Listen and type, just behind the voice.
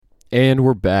And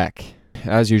we're back.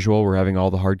 As usual, we're having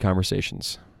all the hard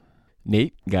conversations.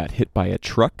 Nate got hit by a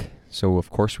truck, so of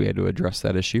course we had to address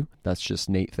that issue. That's just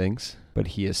Nate things. But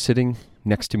he is sitting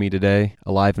next to me today,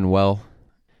 alive and well.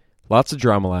 Lots of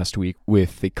drama last week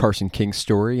with the Carson King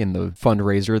story and the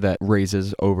fundraiser that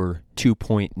raises over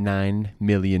 $2.9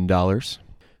 million.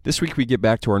 This week we get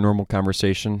back to our normal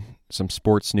conversation, some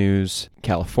sports news.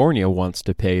 California wants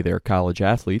to pay their college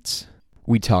athletes.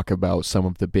 We talk about some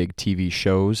of the big TV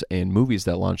shows and movies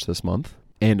that launched this month.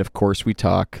 And of course, we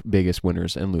talk biggest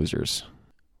winners and losers.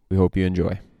 We hope you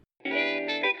enjoy.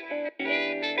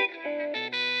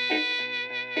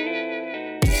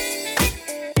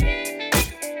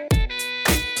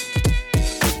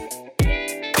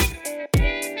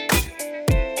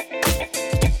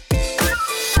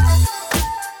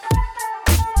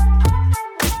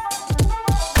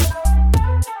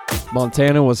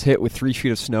 Montana was hit with 3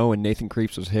 feet of snow, and Nathan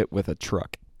Creeps was hit with a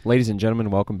truck. Ladies and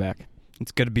gentlemen, welcome back.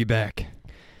 It's good to be back.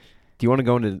 Do you want to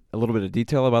go into a little bit of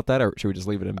detail about that, or should we just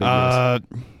leave it ambiguous?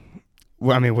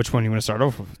 Well, I mean, which one do you want to start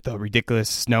off with? The ridiculous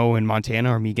snow in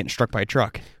Montana or me getting struck by a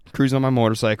truck? Cruising on my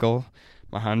motorcycle,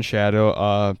 my Honda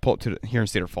Shadow, pull up to here in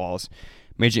Cedar Falls.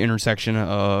 Major intersection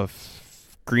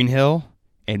of Green Hill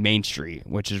and Main Street,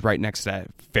 which is right next to that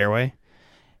fairway.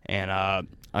 And I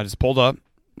just pulled up.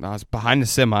 I was behind the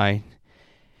semi,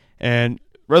 and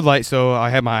red light, so I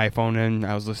had my iPhone in.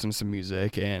 I was listening to some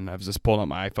music, and I was just pulling up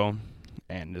my iPhone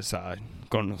and just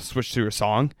going to switch to a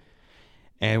song.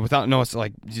 And without notice,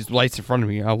 like, these lights in front of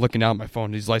me, I was looking down at my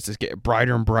phone. These lights just get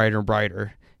brighter and brighter and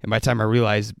brighter. And by the time I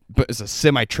realized, but it's a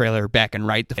semi-trailer backing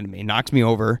right to me. Knocks me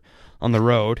over on the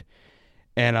road,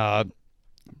 and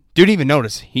didn't even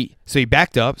notice. He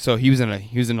backed up, so he was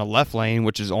in a left lane,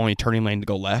 which is only turning lane to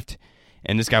go left.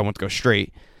 And this guy went to go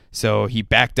straight. So he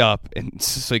backed up and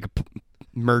so he could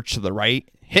merge to the right,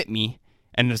 hit me,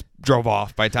 and just drove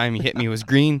off. By the time he hit me, it was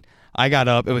green. I got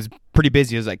up. It was pretty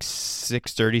busy. It was like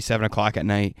 6:30, 7 o'clock at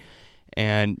night.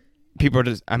 And people were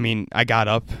just, I got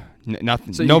up.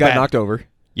 Nothing. So you got knocked over?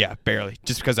 Yeah, barely.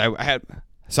 Just because I had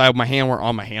my hand weren't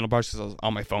on my handlebars because I was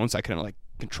on my phone, so I couldn't,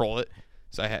 control it.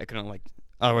 So I couldn't,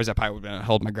 otherwise I probably would have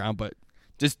held my ground, but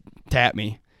just tapped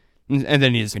me. And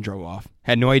then he just drove off.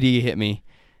 Had no idea he hit me.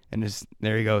 And just,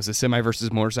 there he goes. The semi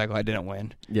versus motorcycle, I didn't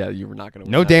win. Yeah, you were not going to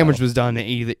win. No damage was done to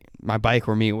either my bike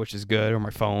or me, which is good, or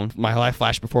my phone. My life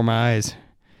flashed before my eyes.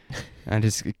 I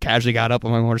just casually got up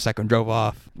on my motorcycle and drove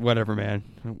off. Whatever, man.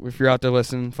 If you're out there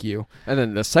listening, fuck you. And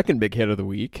then the second big hit of the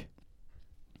week,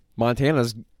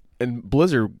 Montana's in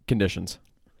blizzard conditions.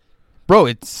 Bro,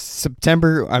 it's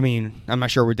September. I'm not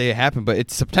sure what day it happened, but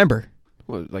it's September.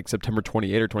 What, like September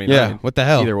 28 or 29? Yeah, what the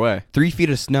hell? Either way. 3 feet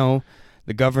of snow.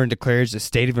 The governor declares a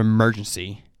state of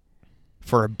emergency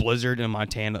for a blizzard in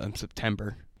Montana in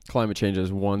September. Climate change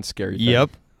is one scary thing.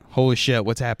 Yep. Holy shit,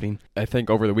 what's happening? I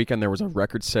think over the weekend there was a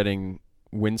record-setting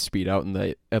wind speed out in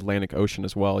the Atlantic Ocean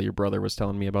as well. Your brother was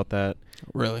telling me about that.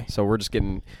 Really? So we're just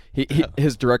getting...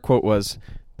 his direct quote was,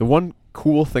 the one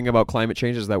cool thing about climate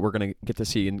change is that we're going to get to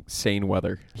see insane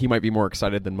weather. He might be more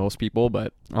excited than most people,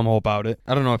 but... I'm all about it.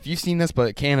 I don't know if you've seen this,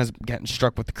 but Canada's getting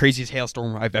struck with the craziest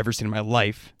hailstorm I've ever seen in my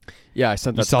life. Yeah, I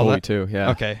sent that to Chloe too,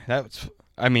 yeah. Okay,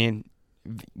 you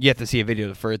have to see a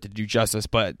video for it to do justice,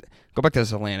 but go back to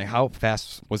this Atlantic. How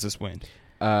fast was this wind?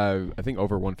 I think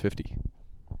over 150.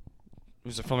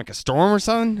 Was it from a storm or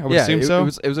something? I would assume so.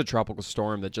 so. It was a tropical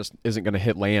storm that just isn't going to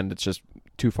hit land. It's just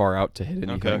too far out to hit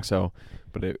anything. Okay. So,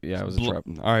 but it was a trap.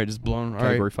 All right, just blown. All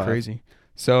Category right, 5. Crazy.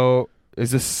 So,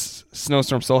 is this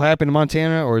snowstorm still happening in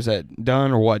Montana, or is that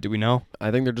done, or what? Do we know?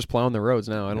 I think they're just plowing the roads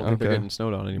now. I don't think they're getting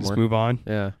snowed on anymore. Just move on.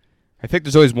 Yeah. I think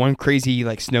there's always one crazy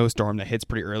snowstorm that hits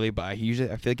pretty early, but I feel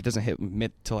like it doesn't hit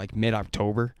till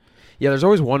mid-October. Yeah, there's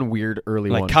always one weird early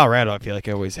one. Like Colorado, I feel like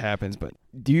it always happens. But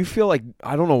do you feel like,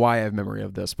 I don't know why I have memory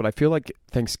of this, but I feel like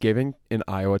Thanksgiving in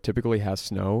Iowa typically has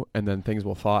snow, and then things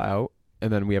will thaw out,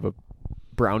 and then we have a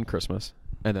brown Christmas,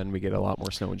 and then we get a lot more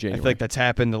snow in January. I feel like that's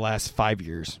happened the last 5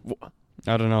 years.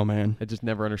 I don't know, man. I just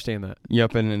never understand that.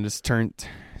 Yep, and then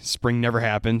spring never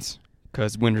happens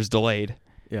because winter's delayed.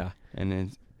 Yeah. And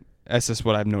then that's just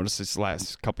what I've noticed this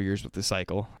last couple of years with the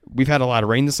cycle. We've had a lot of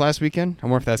rain this last weekend. I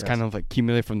wonder if that's kind of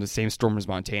accumulated from the same storm as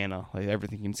Montana. Like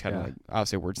everything's kind of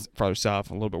obviously we're farther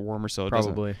south, a little bit warmer, so it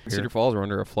probably. Cedar Falls are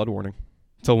under a flood warning.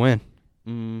 Till when?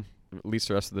 At least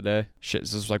the rest of the day. Shit,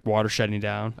 this is like water shutting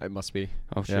down. It must be.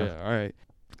 Oh shit! Yeah. All right.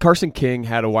 Carson King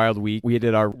had a wild week. We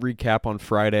did our recap on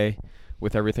Friday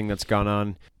with everything that's gone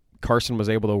on. Carson was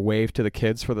able to wave to the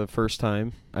kids for the first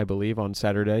time, I believe, on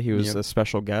Saturday. He was a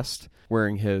special guest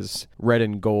wearing his red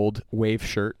and gold wave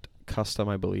shirt, custom,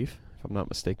 I believe, if I'm not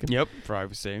mistaken. Yep, for I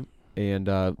would say. and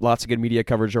lots of good media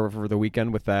coverage over the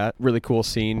weekend with that. Really cool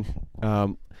scene.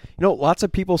 Lots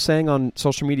of people saying on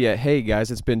social media, hey, guys,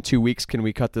 it's been 2 weeks. Can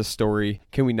we cut this story?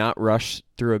 Can we not rush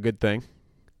through a good thing?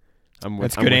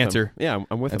 That's a good answer. Yeah,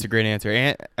 I'm with That's him. a great answer.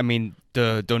 And I mean,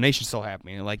 the donation's still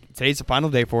happening. Like, today's the final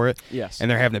day for it. Yes.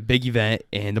 And they're having a big event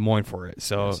in Des Moines for it.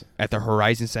 So Yes. at the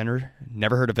Horizon Center,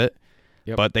 never heard of it.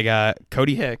 Yep. But they got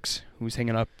Cody Hicks, who's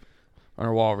hanging up on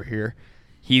our wall over here.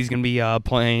 He's going to be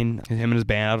playing, him and his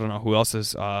band. I don't know who else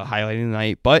is highlighting the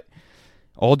night. But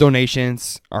all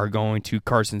donations are going to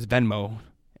Carson's Venmo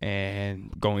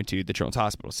and going to the Children's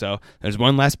Hospital. So there's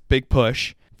one last big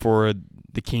push for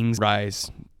the Kings Rise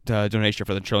donation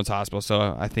for the Children's Hospital.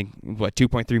 So I think,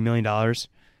 $2.3 million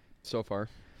so far.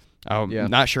 I'm Yeah.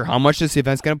 not sure how much this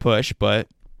event's going to push, but,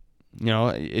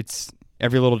 it's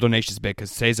every little donation is big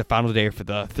because today's the final day for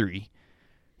the 3.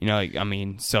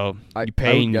 So I you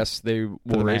pay would guess they will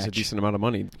the raise a match. decent amount of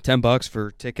money. $10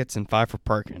 for tickets and $5 for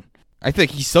parking. I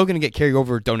think he's still going to get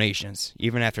carryover donations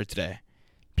even after today.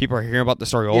 People are hearing about the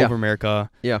story all Yeah. over America.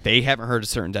 Yeah. They haven't heard a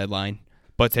certain deadline,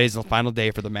 but today's the final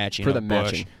day for the matching For the push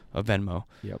matching. of Venmo.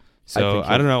 Yep. So think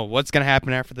I don't know what's going to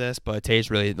happen after this, but today's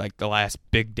really like the last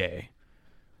big day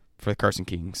for the Carson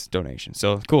Kings donation.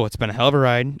 So cool. It's been a hell of a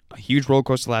ride. A huge roller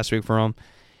coaster last week for him,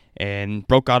 and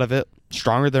broke out of it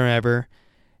stronger than ever.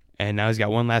 And now he's got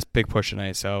one last big push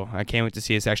tonight. So I can't wait to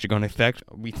see it's actually going to affect.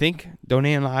 We think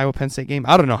donating the Iowa Penn State game.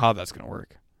 I don't know how that's going to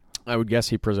work. I would guess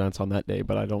he presents on that day,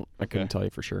 but I couldn't Okay. tell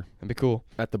you for sure. That'd be cool.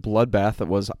 At the bloodbath that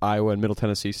was Iowa and Middle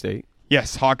Tennessee State.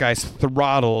 Yes, Hawkeyes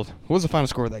throttled. What was the final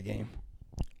score of that game?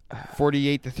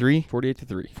 48-3.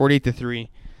 48-3. 48-3.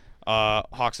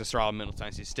 Hawks have throttled Middle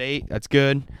Tennessee State. That's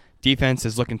good. Defense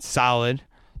is looking solid.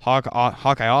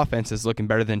 Hawkeye offense is looking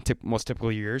better than most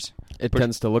typical years. It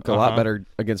tends to look a lot Uh-huh. better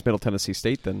against Middle Tennessee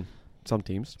State than some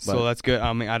teams. But So that's good.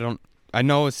 I mean, I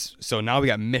know it's so now we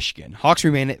got Michigan. Hawks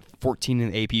remain at 14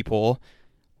 in the AP poll.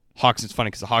 Hawks, it's funny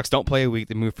because the Hawks don't play a week.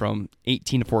 They move from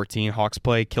 18 to 14. Hawks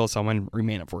play, kill someone,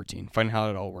 remain at 14. Funny how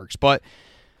it all works. But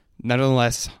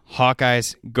nonetheless,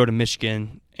 Hawkeyes go to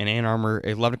Michigan in Ann Arbor,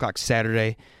 11 o'clock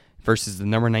Saturday versus the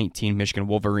number 19 Michigan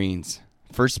Wolverines.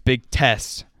 First big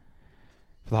test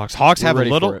for the Hawks. Hawks We're have a ready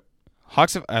for little. it.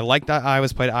 Hawks have, I like that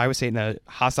Iowa's played Iowa State in a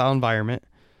hostile environment.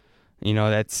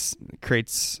 That's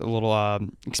creates a little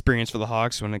experience for the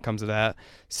Hawks when it comes to that.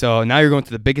 So now you're going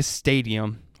to the biggest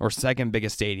stadium or second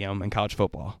biggest stadium in college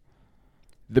football.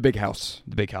 The Big House.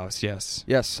 The Big House, yes.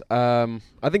 Yes. I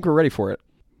think we're ready for it.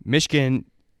 Michigan.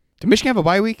 Did Michigan have a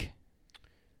bye week?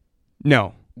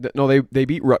 No. No, they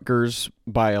beat Rutgers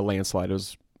by a landslide. It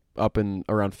was up in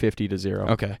around 50-0.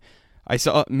 Okay. I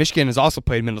saw Michigan has also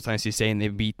played Middle Tennessee State, and they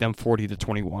beat them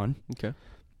 40-21. Okay.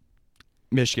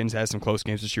 Michigan's had some close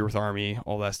games this year with Army,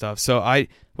 all that stuff. So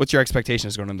what's your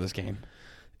expectations going into this game?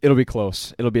 It'll be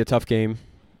close. It'll be a tough game.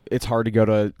 It's hard to go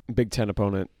to a Big Ten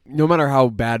opponent. No matter how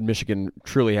bad Michigan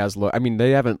truly has looked. I mean,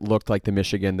 they haven't looked like the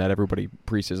Michigan that everybody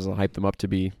preseason hyped them up to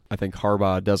be. I think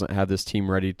Harbaugh doesn't have this team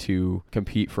ready to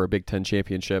compete for a Big Ten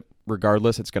championship.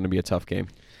 Regardless, it's going to be a tough game.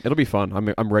 It'll be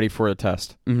fun. I'm ready for a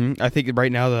test. Mm-hmm. I think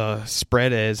right now the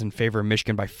spread is in favor of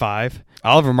Michigan by 5.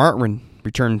 Oliver Martin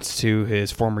returns to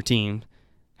his former team.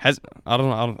 I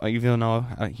don't know, even though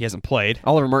he hasn't played.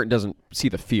 Oliver Martin doesn't see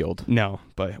the field. No,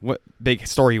 but what big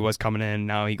story he was coming in.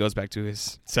 Now he goes back to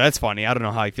his. So that's funny. I don't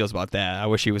know how he feels about that. I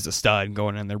wish he was a stud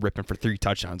going in there ripping for 3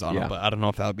 touchdowns on him, but I don't know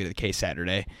if that would be the case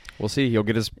Saturday. We'll see. He'll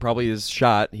get probably his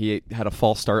shot. He had a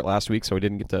false start last week, so he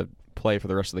didn't get to play for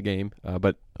the rest of the game.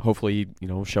 But hopefully,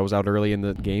 shows out early in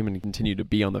the game and continue to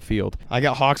be on the field. I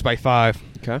got Hawks by 5.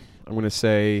 Okay, I'm going to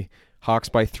say Hawks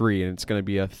by 3, and it's going to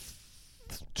be a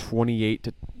 28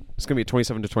 to. It's going to be a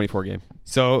 27-24 game.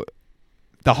 So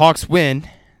the Hawks win,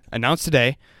 announced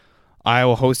today.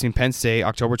 Iowa hosting Penn State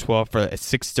October 12th for a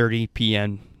 6:30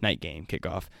 p.m. night game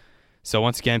kickoff. So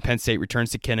once again, Penn State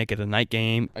returns to Kinnick at a night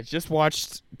game. I just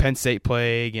watched Penn State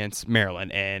play against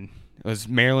Maryland, and it was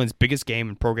Maryland's biggest game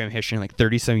in program history in like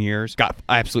 30-some years. Got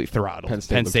absolutely throttled.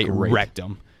 Penn State great. Wrecked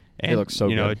them. And, They look so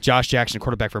good. Josh Jackson,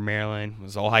 quarterback for Maryland,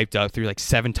 was all hyped up, threw like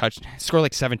 7 scored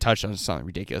like 7 touchdowns, something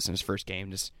ridiculous in his first game.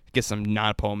 Just get some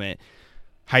non-opponent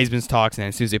Heisman's talks, and then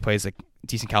as soon as they play a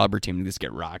decent caliber team, they just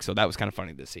get rocked. So that was kind of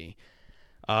funny to see.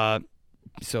 Last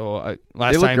They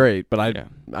look time, great, but I yeah.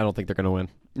 don't think they're going to win.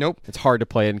 Nope. It's hard to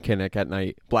play in Kinnick at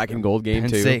night. Black and gold game, Penn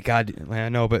too. State, God, I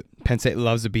know, but Penn State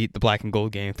loves to beat the black and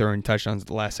gold game, throwing touchdowns at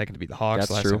the last second to beat the Hawks. That's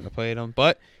the last true. time they played them,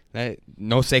 but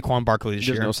no Saquon Barkley this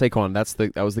There's year. no Saquon.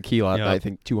 That was the key. Yeah. I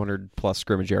think 200-plus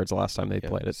scrimmage yards the last time they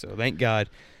played it. So thank God.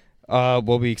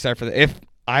 We'll be excited for that. If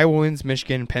Iowa wins,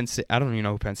 Michigan, Penn State, I don't even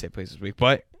know who Penn State plays this week,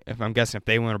 but I'm guessing if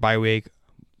they win a bye week,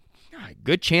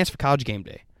 good chance for College game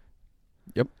day.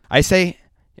 Yep. I say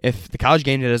if the college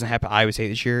game day doesn't happen at Iowa State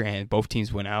this year and both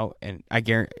teams win out, and I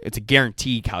guarantee it's a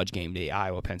guaranteed college game day,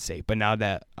 Iowa Penn State. But now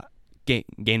that game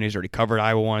day's already covered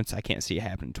Iowa once, I can't see it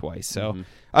happening twice. So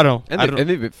I don't know. And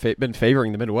they've been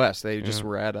favoring the Midwest. They just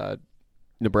were at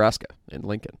Nebraska and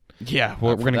Lincoln. Yeah,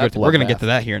 we're gonna get to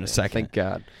that here in a second. Thank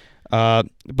God.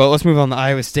 But let's move on to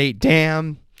Iowa State.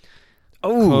 Damn.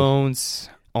 Clones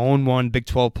own one Big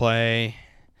 12 play.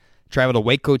 Travel to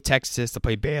Waco, Texas to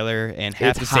play Baylor, and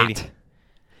half the stadium.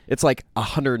 It's like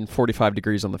 145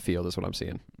 degrees on the field is what I'm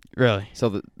seeing. Really?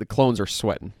 So the Clones are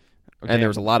sweating. Okay. And there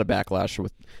was a lot of backlash.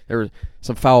 There was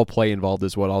some foul play involved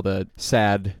is what all the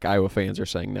sad Iowa fans are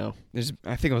saying now.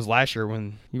 I think it was last year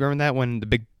when the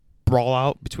big brawl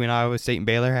out between Iowa State and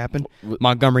Baylor happened.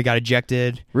 Montgomery got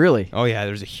ejected. Really? Oh, yeah,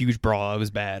 there was a huge brawl. It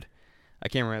was bad. I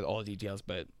can't remember all the details,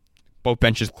 but both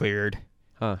benches cleared.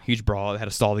 Huge brawl. They had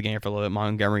to stall the game for a little bit.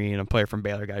 Montgomery and a player from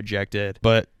Baylor got ejected.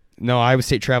 But no, Iowa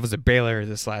State travels to Baylor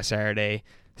this last Saturday.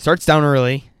 Starts down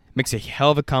early. Makes a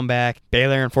hell of a comeback.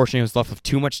 Baylor, unfortunately, was left with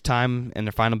too much time in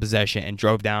their final possession and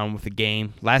drove down with the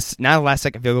game. Not the last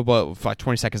second field goal, but with like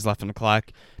 20 seconds left on the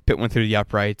clock. Pitt went through the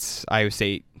uprights. Iowa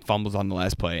State fumbles on the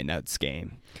last play, and that's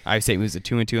game. Iowa State moves to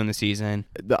 2-2 in the season.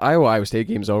 The Iowa State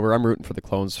game's over. I'm rooting for the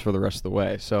Clones for the rest of the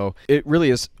way. So it really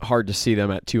is hard to see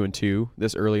them at 2-2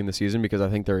 this early in the season because I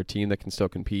think they're a team that can still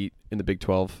compete in the Big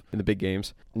 12 in the big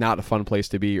games. Not a fun place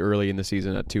to be early in the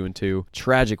season at 2-2.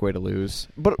 Tragic way to lose,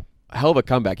 but a hell of a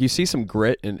comeback. You see some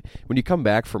grit, and when you come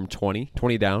back from 20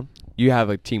 down, you have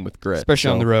a team with grit,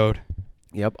 especially on the road.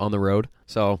 Yep, on the road.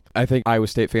 So I think Iowa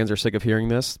State fans are sick of hearing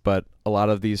this, but a lot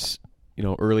of these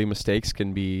early mistakes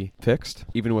can be fixed.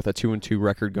 Even with a 2-2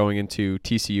 record going into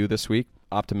TCU this week,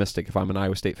 optimistic if I'm an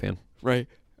Iowa State fan. Right.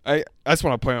 I just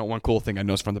want to point out one cool thing I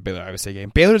noticed from the Baylor-Iowa State game.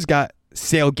 Baylor's got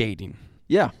sailgating.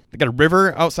 Yeah. They got a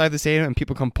river outside the stadium, and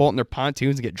people come pull in their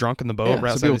pontoons and get drunk in the boat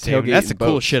right outside the stadium. That's the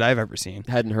coolest shit I've ever seen.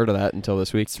 Hadn't heard of that until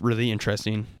this week. It's really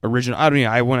interesting. Original. I don't know.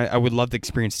 I would love to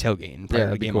experience tailgating. Play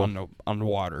the game cool. on the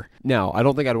water. Now, I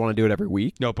don't think I'd want to do it every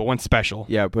week. No, but one special.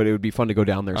 Yeah, but it would be fun to go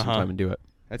down there sometime and do it.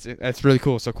 That's really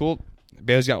cool. So cool.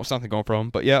 Baylor's got something going for them.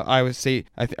 But yeah, I would say,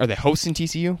 are they hosting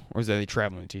TCU or are they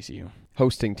traveling to TCU?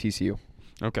 Hosting TCU.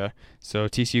 Okay, so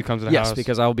TCU comes to the house. Yes,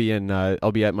 because I'll be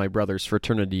at my brother's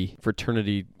fraternity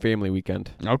family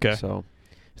weekend. Okay, so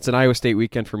it's an Iowa State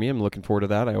weekend for me. I'm looking forward to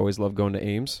that. I always love going to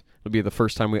Ames. It'll be the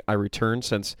first time I return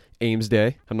since Ames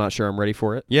Day. I'm not sure I'm ready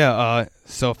for it. Yeah.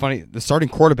 So funny. The starting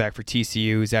quarterback for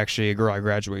TCU is actually a girl I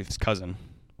graduated with, cousin.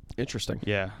 Interesting.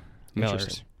 Yeah,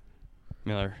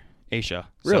 Miller, Aisha.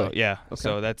 Really? So, yeah. Okay.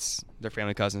 So that's their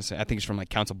family cousins. I think he's from like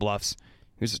Council Bluffs.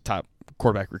 He was a top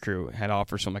quarterback recruit. Had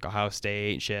offers from like Ohio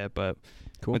State and shit, but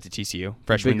went to TCU.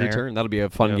 Freshman big return. That'll be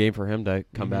a fun game for him to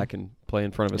come back and play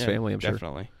in front of his family. I'm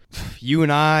definitely. Sure. You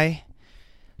and I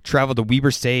traveled to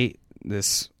Weber State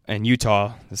and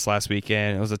Utah this last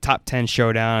weekend. It was a top 10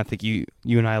 showdown. I think you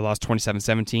and I lost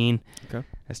 27-17. Okay,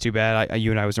 that's too bad.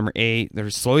 You and I was number 8. They're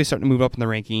slowly starting to move up in the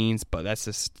rankings, but that's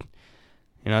just.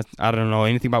 I don't know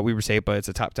anything about Weber State, but it's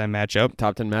a top 10 matchup.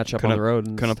 Top 10 matchup on the road.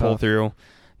 Couldn't pull through.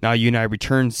 Now you and I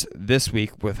returns this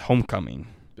week with homecoming.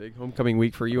 Big homecoming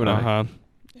week for you and I.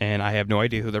 And I have no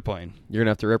idea who they're playing. You're going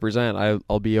to have to represent.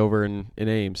 I'll be over in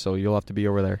Ames, so you'll have to be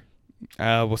over there.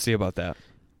 We'll see about that.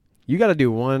 You got to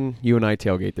do one you and I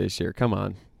tailgate this year. Come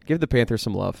on. Give the Panthers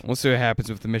some love. We'll see what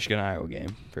happens with the Michigan-Iowa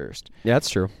game first. Yeah,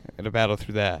 that's true. Got to battle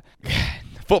through that.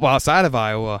 Football outside of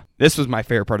Iowa. This was my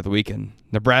favorite part of the weekend.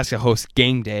 Nebraska hosts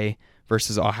game day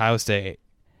versus Ohio State.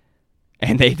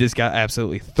 And they just got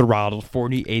absolutely throttled,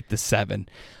 48-7.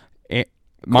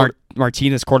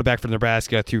 Martinez, quarterback for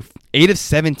Nebraska, threw 8 of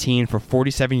 17 for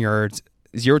 47 yards,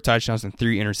 0 touchdowns, and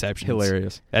 3 interceptions.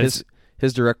 Hilarious.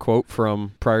 His direct quote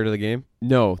from prior to the game,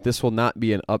 "No, this will not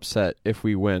be an upset if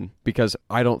we win, because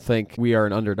I don't think we are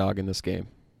an underdog in this game."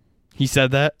 He said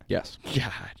that? Yes.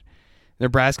 God.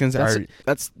 Nebraskans are...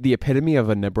 That's the epitome of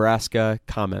a Nebraska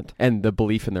comment and the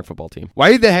belief in their football team.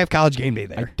 Why did they have college game day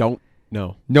there? I don't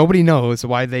know. Nobody knows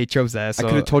why they chose that. So I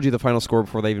could have told you the final score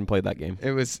before they even played that game.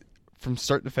 It was... From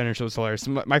start to finish, it was hilarious.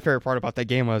 My favorite part about that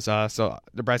game was, so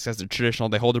Nebraska has the traditional,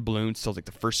 they hold their balloons till like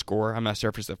the first score. I'm not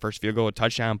sure if it's the first field goal or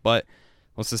touchdown, but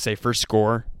let's just say first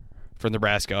score for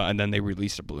Nebraska, and then they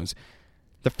release their balloons.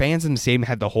 The fans in the stadium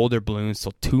had to hold their balloons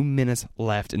till 2 minutes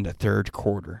left in the third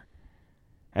quarter.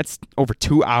 That's over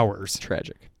 2 hours.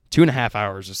 Tragic. 2.5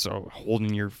 hours or so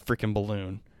holding your freaking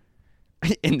balloon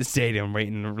in the stadium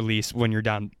waiting to release when you're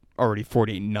down already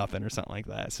 48-0 or something like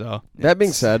that. So that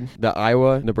being said, the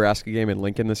Iowa-Nebraska game in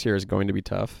Lincoln this year is going to be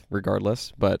tough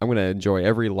regardless, but I'm going to enjoy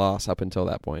every loss up until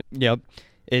that point. Yep.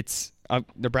 It's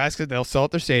Nebraska, they'll sell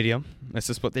out their stadium. That's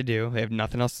just what they do. They have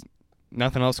nothing else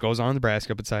nothing else goes on in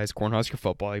Nebraska besides Cornhusker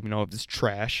football, even though it's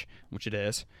trash, which it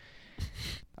is.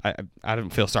 I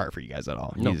don't feel sorry for you guys at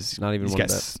all. No, not even these one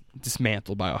guys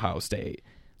dismantled by Ohio State.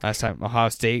 Last time Ohio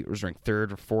State was ranked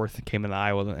 3rd or 4th and came into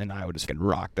Iowa, and Iowa just fucking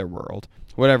rocked their world.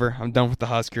 Whatever, I'm done with the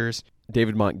Huskers.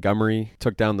 David Montgomery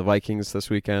took down the Vikings this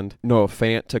weekend. Noah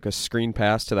Fant took a screen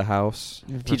pass to the house.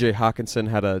 TJ Hawkinson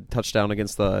had a touchdown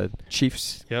against the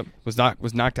Chiefs. Yep, was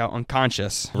knocked out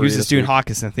unconscious. He was just doing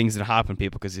Hawkinson things that happen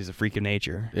people because he's a freak of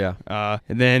nature. Yeah.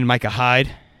 And then Micah Hyde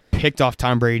picked off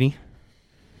Tom Brady.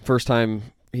 First time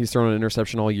he's thrown an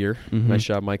interception all year. Mhm. Nice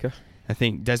job, Micah. I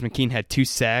think Desmond Keane had 2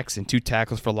 sacks and 2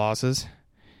 tackles for losses.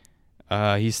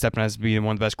 He's stepping as being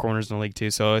one of the best corners in the league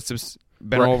too. So it's just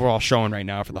been an overall showing right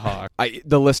now for the Hawks.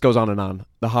 The list goes on and on.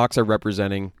 The Hawks are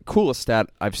representing, coolest stat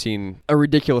I've seen, a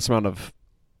ridiculous amount of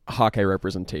Hawkeye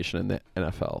representation in the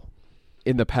NFL.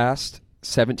 In the past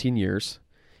 17 years,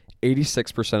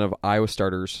 86% of Iowa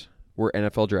starters were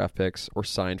NFL draft picks or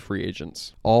signed free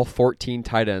agents. All 14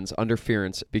 tight ends under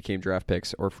Ferentz became draft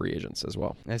picks or free agents as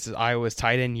well. This is Iowa's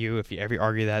tight end. If you ever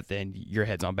argue that, then your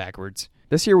head's on backwards.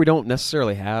 This year we don't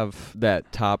necessarily have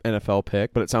that top NFL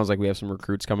pick, but it sounds like we have some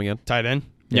recruits coming in. Tight end?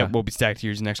 Yeah. Yep, we'll be stacked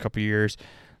here the next couple of years.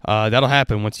 That'll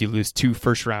happen once you lose 2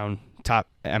 first-round tight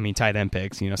end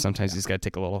picks. Sometimes you just got to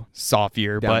take a little soft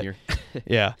year. Down but year.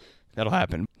 yeah, that'll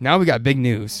happen. Now we got big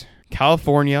news.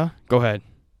 California, go ahead.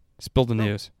 Spill the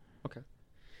news.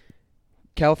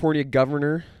 California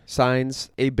governor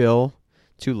signs a bill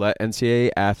to let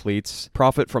NCAA athletes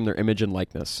profit from their image and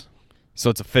likeness. So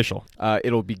it's official.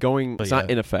 It'll be going, it's not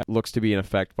in effect, looks to be in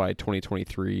effect by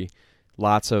 2023.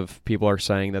 Lots of people are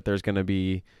saying that there's going to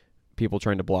be people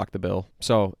trying to block the bill.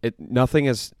 So nothing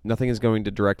is going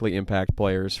to directly impact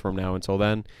players from now until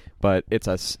then, but it's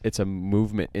a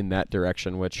movement in that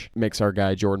direction, which makes our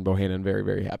guy Jordan Bohannon very,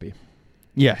 very happy.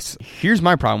 Yes. Here's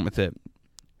my problem with it.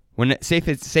 When it's safe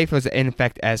as in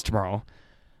effect as tomorrow,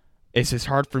 it's just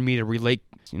hard for me to relate.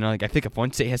 I think if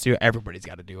one state has to do it, everybody's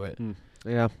got to do it.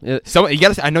 Yeah. So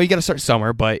I know you got to start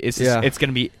somewhere, but it's going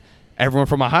to be everyone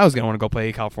from Ohio is going to want to go play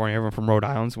in California. Everyone from Rhode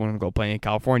Island is going to go play in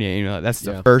California. That's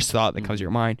the first thought that comes to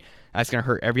your mind. That's going to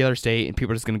hurt every other state, and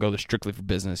people are just going to go there strictly for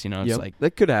business. It's like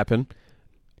that could happen.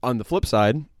 On the flip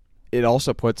side, it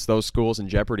also puts those schools in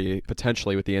jeopardy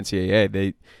potentially with the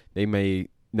NCAA. They may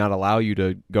not allow you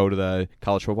to go to the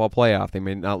college football playoff. They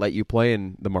may not let you play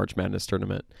in the March Madness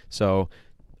tournament. So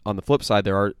on the flip side,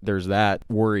 there's that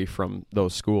worry from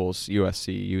those schools,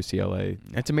 USC, UCLA.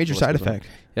 That's a major side effect.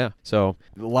 Yeah. So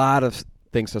a lot of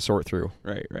things to sort through.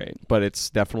 Right. But it's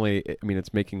definitely,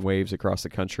 it's making waves across the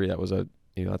country. That was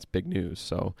that's big news.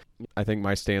 So I think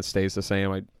my stance stays the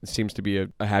same. It seems to be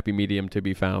a happy medium to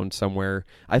be found somewhere.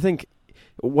 I think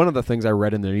one of the things I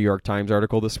read in the New York Times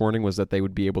article this morning was that they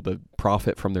would be able to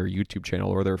profit from their YouTube channel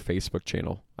or their Facebook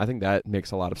channel. I think that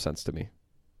makes a lot of sense to me.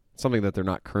 Something that they're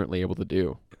not currently able to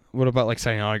do. What about like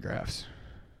signing autographs?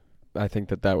 I think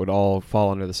that would all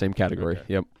fall under the same category. Okay.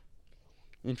 Yep.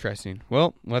 Interesting.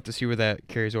 Well, we'll have to see where that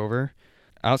carries over.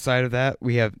 Outside of that,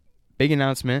 we have big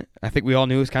announcement. I think we all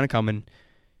knew it was kind of coming.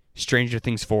 Stranger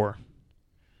Things 4.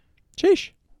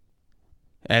 Sheesh.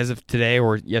 As of today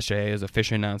or yesterday, it was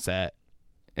officially announced that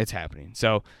it's happening.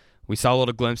 So we saw a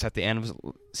little glimpse at the end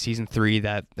of season 3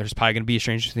 that there's probably going to be a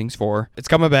Stranger Things 4. It's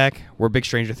coming back. We're big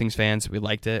Stranger Things fans. We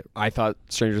liked it. I thought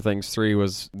Stranger Things 3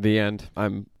 was the end.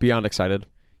 I'm beyond excited.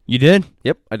 You did?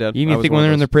 Yep, I did. You even think when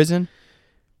they're in the prison?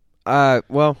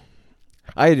 Well,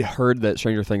 I had heard that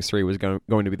Stranger Things 3 was going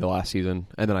to be the last season,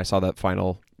 and then I saw that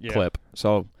final clip.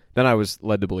 So then I was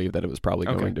led to believe that it was probably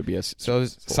going to be a... So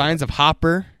there's signs of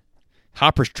Hopper.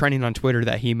 Hopper's trending on Twitter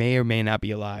that he may or may not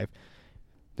be alive.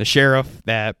 The sheriff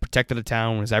that protected the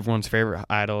town was everyone's favorite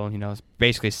idol.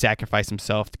 Basically sacrificed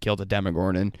himself to kill the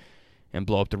Demogorgon and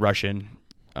blow up the Russian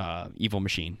evil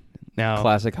machine. Now,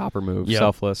 classic Hopper move,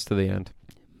 selfless to the end.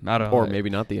 I don't know. Or maybe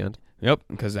not the end. Yep,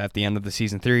 because at the end of the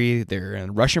season 3, they're in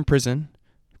a Russian prison.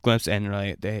 Glimpse,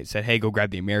 and they said, "Hey, go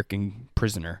grab the American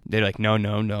prisoner." They're like, "No,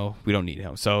 we don't need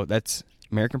him." So that's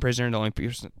American prisoner. The only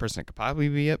person that could probably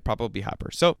be it, probably Hopper.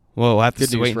 So we'll have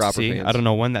to wait and see. Fans. I don't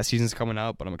know when that season's coming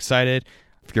out, but I'm excited.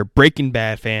 If you're a Breaking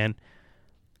Bad fan,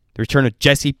 the return of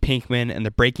Jesse Pinkman and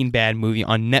the Breaking Bad movie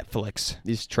on Netflix.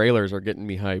 These trailers are getting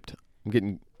me hyped. I'm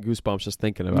getting goosebumps just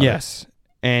thinking about it. Yes.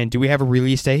 And do we have a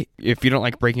release date? If you don't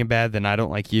like Breaking Bad, then I don't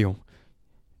like you.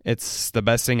 It's the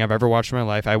best thing I've ever watched in my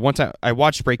life. I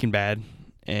watched Breaking Bad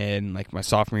in like my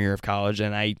sophomore year of college,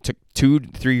 and I took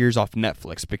 2-3 years off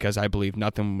Netflix because I believe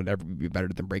nothing would ever be better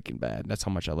than Breaking Bad. That's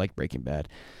how much I like Breaking Bad.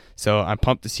 So I'm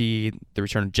pumped to see the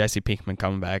return of Jesse Pinkman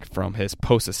coming back from his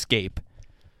post-escape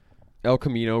El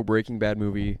Camino, Breaking Bad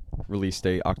movie, release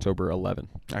date October 11.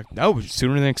 No,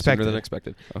 sooner than expected. Sooner than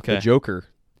expected. Okay. The Joker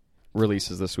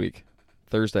releases this week.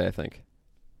 Thursday, I think.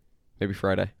 Maybe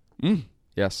Friday.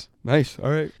 Yes. Nice.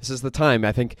 All right. This is the time,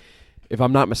 I think, if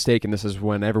I'm not mistaken, this is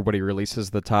when everybody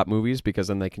releases the top movies because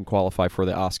then they can qualify for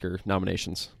the Oscar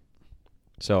nominations.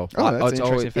 So, that's an interesting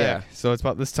always, fact. So it's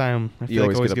about this time. I feel You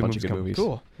like always get a good bunch of good movies.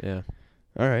 Cool. Yeah.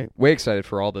 All right. Way excited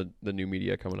for all the new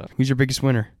media coming up. Who's your biggest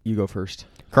winner? You go first.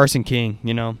 Carson King.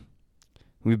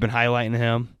 We've been highlighting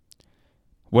him.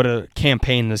 What a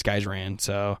campaign this guy's ran.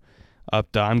 So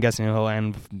I'm guessing he'll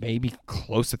land maybe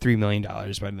close to $3 million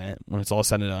by then when it's all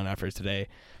said and done after today.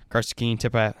 Carson King,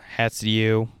 tip of hats to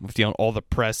you with all the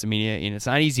press and media. And it's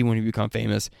not easy when you become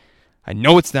famous. I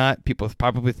know it's not. People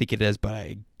probably think it is, but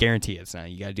I guarantee it's not.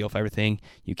 You got to deal with everything.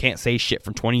 You can't say shit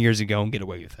from 20 years ago and get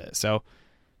away with it. So,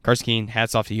 Carson King,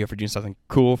 hats off to you for doing something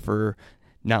cool for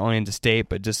not only in the state,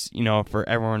 but just, for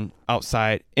everyone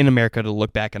outside in America to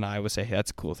look back in Iowa and say, hey, that's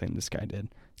a cool thing this guy did.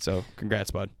 So, congrats,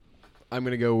 bud. I'm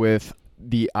going to go with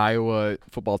the Iowa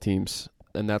football teams.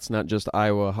 And that's not just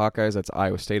Iowa Hawkeyes, that's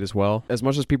Iowa State as well. As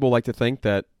much as people like to think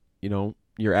that,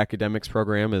 your academics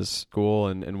program is cool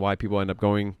and why people end up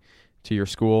going to your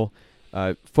school,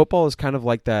 football is kind of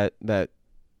like that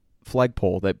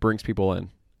flagpole that brings people in.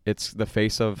 It's the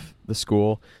face of the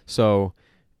school. So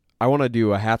I want to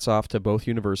do a hats off to both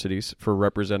universities for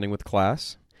representing with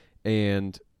class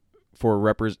and for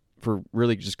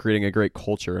really just creating a great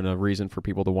culture and a reason for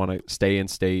people to want to stay in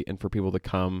state and for people to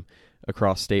come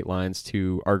across state lines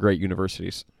to our great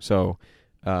universities. So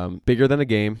bigger than a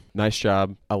game. Nice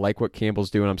job. I like what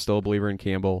Campbell's doing. I'm still a believer in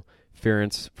Campbell.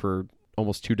 Ferentz for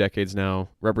almost 2 decades now,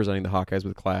 representing the Hawkeyes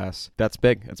with class. That's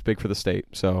big. That's big for the state.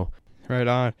 So right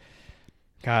on.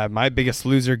 God, my biggest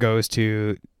loser goes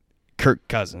to Kirk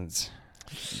Cousins,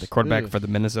 the quarterback for the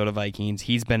Minnesota Vikings.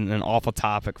 He's been an awful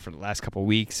topic for the last couple of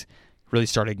weeks. Really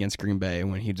started against Green Bay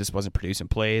when he just wasn't producing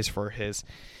plays for his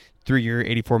 3-year,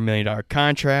 $84 million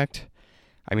contract.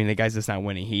 I mean, the guy's just not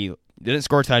winning. He didn't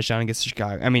score a touchdown against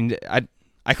Chicago. I mean,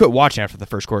 I quit watching after the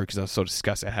first quarter because I was so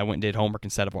disgusted. I went and did homework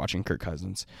instead of watching Kirk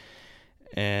Cousins.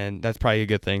 And that's probably a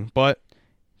good thing. But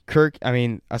Kirk,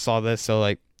 I saw this.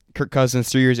 So, Kirk Cousins,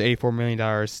 3 years, $84 million.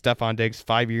 Stephon Diggs,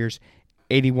 5 years,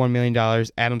 $81 million.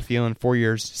 Adam Thielen, 4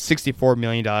 years, $64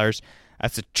 million.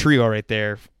 That's a trio right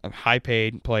there of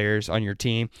high-paid players on your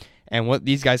team. And what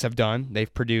these guys have done,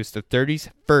 they've produced the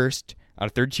 31st out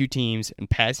of 32 teams in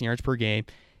passing yards per game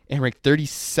and ranked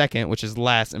 32nd, which is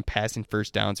last in passing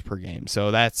first downs per game.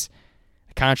 So that's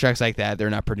contracts like that they're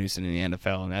not producing in the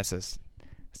NFL, and that's just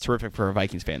it's terrific for a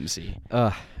Vikings fan to see.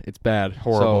 It's bad.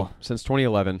 Horrible. So, since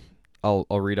 2011, I'll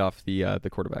read off the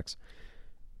quarterbacks.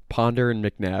 Ponder and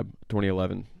McNabb,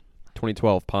 2011.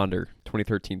 2012, Ponder.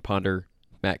 2013, Ponder,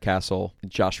 Matt Castle,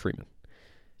 and Josh Freeman.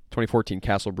 2014,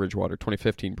 Castle Bridgewater.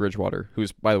 2015, Bridgewater,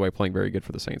 who's, by the way, playing very good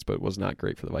for the Saints, but was not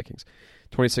great for the Vikings.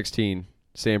 2016,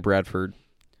 Sam Bradford.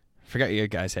 Forgot you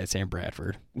guys had Sam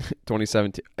Bradford.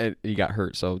 2017, and he got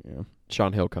hurt, so yeah.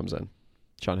 Sean Hill comes in.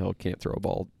 Sean Hill can't throw a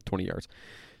ball 20 yards.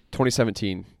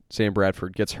 2017, Sam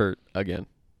Bradford gets hurt again.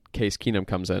 Case Keenum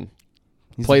comes in.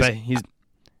 He's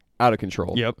out of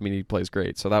control. Yep. I mean, he plays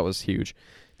great, so that was huge.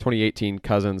 2018,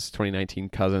 Cousins. 2019,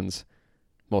 Cousins.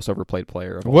 Most overplayed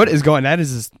player. What is going on?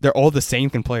 They're all the same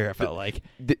player, I felt like.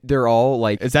 They're all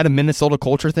like... Is that a Minnesota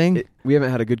culture thing? We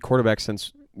haven't had a good quarterback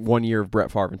since 1 year of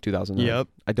Brett Favre in 2009. Yep.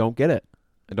 I don't get it.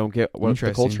 I don't get what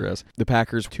the culture is. The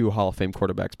Packers, 2 Hall of Fame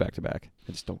quarterbacks back-to-back.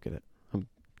 I just don't get it.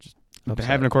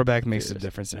 Having a quarterback makes a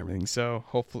difference in everything. So,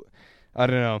 hopefully... I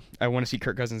don't know. I want to see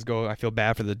Kirk Cousins go. I feel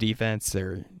bad for the defense.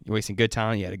 They're wasting good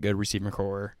talent. You had a good receiving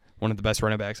core. One of the best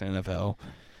running backs in the NFL.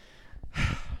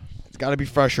 It's got to be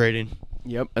frustrating.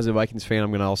 Yep. As a Vikings fan,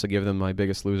 I'm going to also give them my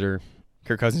biggest loser.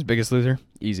 Kirk Cousins' biggest loser?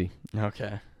 Easy.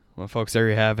 Okay. Well, folks, there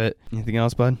you have it. Anything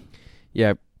else, bud?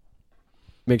 Yeah.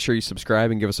 Make sure you subscribe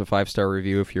and give us a 5-star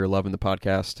review if you're loving the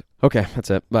podcast. Okay,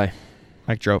 that's it. Bye.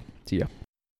 Mike Drope. See ya.